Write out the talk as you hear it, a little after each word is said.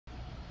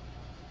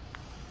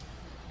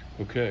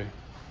Okay,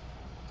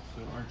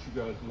 so aren't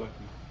you guys lucky?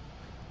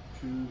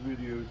 2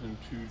 videos in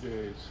 2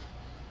 days,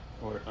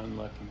 or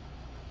unlucky.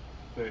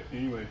 But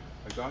anyway,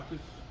 I got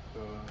this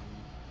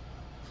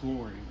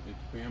flooring. It's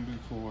bamboo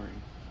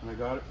flooring, and I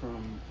got it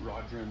from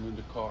Roger and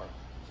Linda Carr,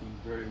 some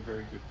very,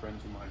 very good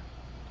friends of mine.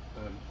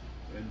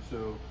 And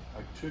so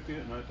I took it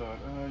and I thought,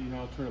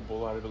 I'll turn a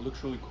bowl out of it. It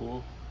looks really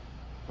cool,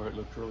 or it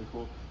looked really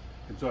cool.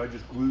 And so I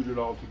just glued it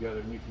all together,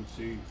 and you can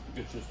see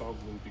it's just all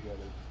glued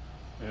together.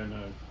 And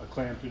I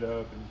clamped it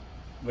up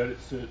and let it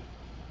sit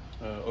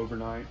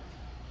overnight.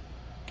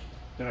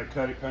 Then I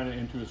cut it kind of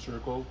into a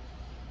circle.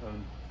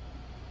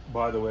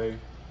 By the way,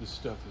 this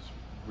stuff is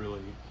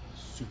really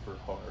super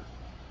hard.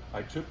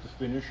 I took the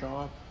finish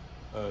off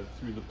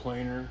through the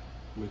planer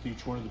with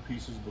each one of the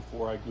pieces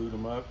before I glued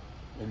them up,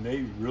 and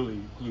they really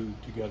glued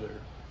together.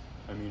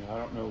 I mean, I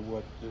don't know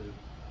what the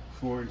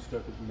flooring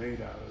stuff is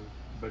made out of,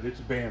 but it's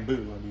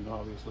bamboo, I mean,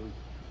 obviously.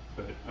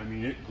 But I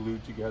mean, it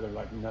glued together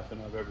like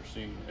nothing I've ever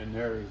seen, and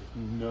there is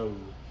no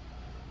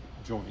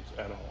joints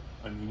at all.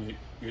 I mean,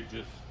 it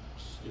just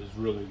is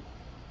really,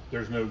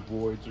 there's no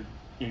voids or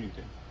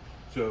anything.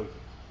 So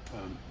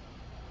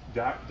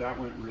that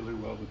went really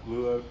well, the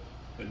glue up.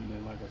 And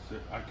then, like I said,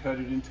 I cut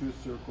it into a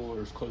circle,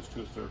 or as close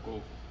to a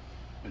circle,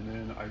 and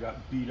then I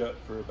got beat up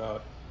for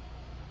about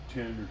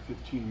 10 or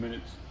 15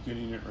 minutes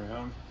getting it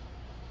around.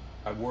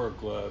 I wore a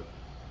glove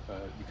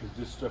because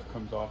this stuff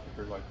comes off of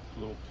here like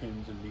little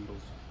pins and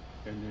needles,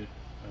 and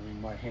I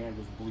mean, my hand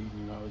was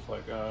bleeding. I was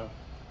like,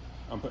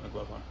 I'm putting a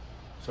glove on.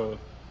 So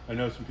I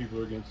know some people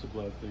are against the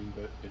glove thing,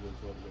 but it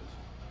is what it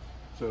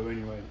is. So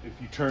anyway, if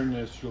you turn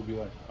this, you'll be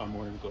like, I'm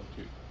wearing a glove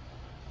too.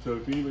 So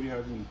if anybody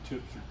has any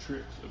tips or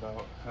tricks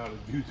about how to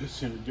do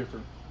this in a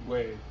different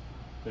way,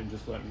 then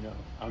just let me know.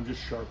 I'm just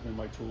sharpening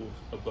my tools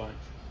a bunch.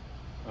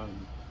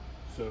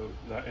 So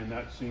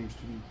that seems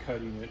to be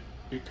cutting it.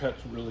 It cuts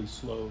really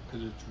slow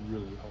because it's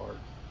really hard.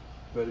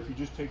 But if you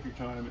just take your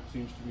time, it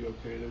seems to be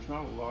okay. There's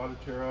not a lot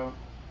of tear out.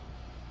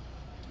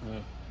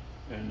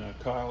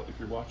 Kyle, if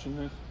you're watching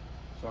this,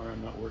 sorry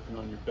I'm not working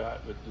on your bat,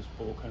 but this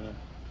bowl kind of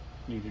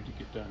needed to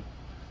get done.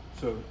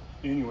 So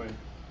anyway,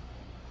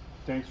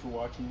 thanks for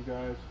watching, you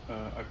guys.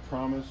 I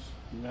promise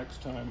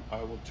next time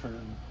I will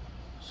turn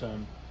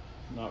some,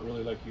 not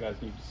really like you guys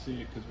need to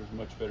see it because there's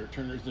much better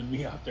turners than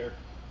me out there.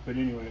 But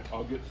anyway,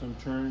 I'll get some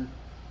turning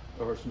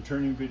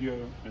video,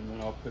 and then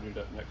I'll put it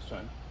up next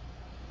time.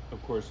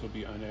 Of course, it'll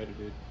be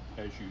unedited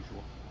as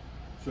usual.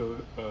 So,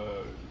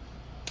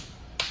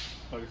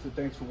 like I said,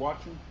 thanks for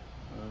watching.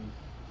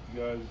 If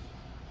you guys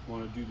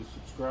want to do the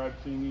subscribe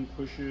thingy,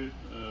 push it.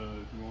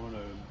 If you want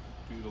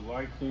to do the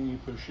like thingy,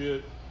 push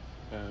it.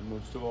 And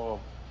most of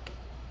all,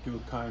 do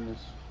a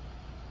kindness.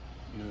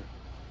 You know,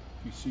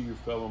 if you see your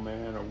fellow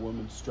man or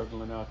woman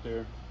struggling out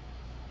there,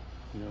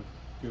 you know,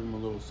 give them a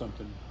little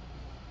something.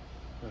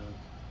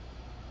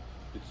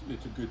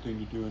 It's a good thing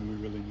to do, and we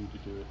really need to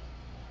do it.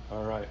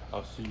 All right,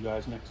 I'll see you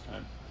guys next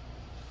time.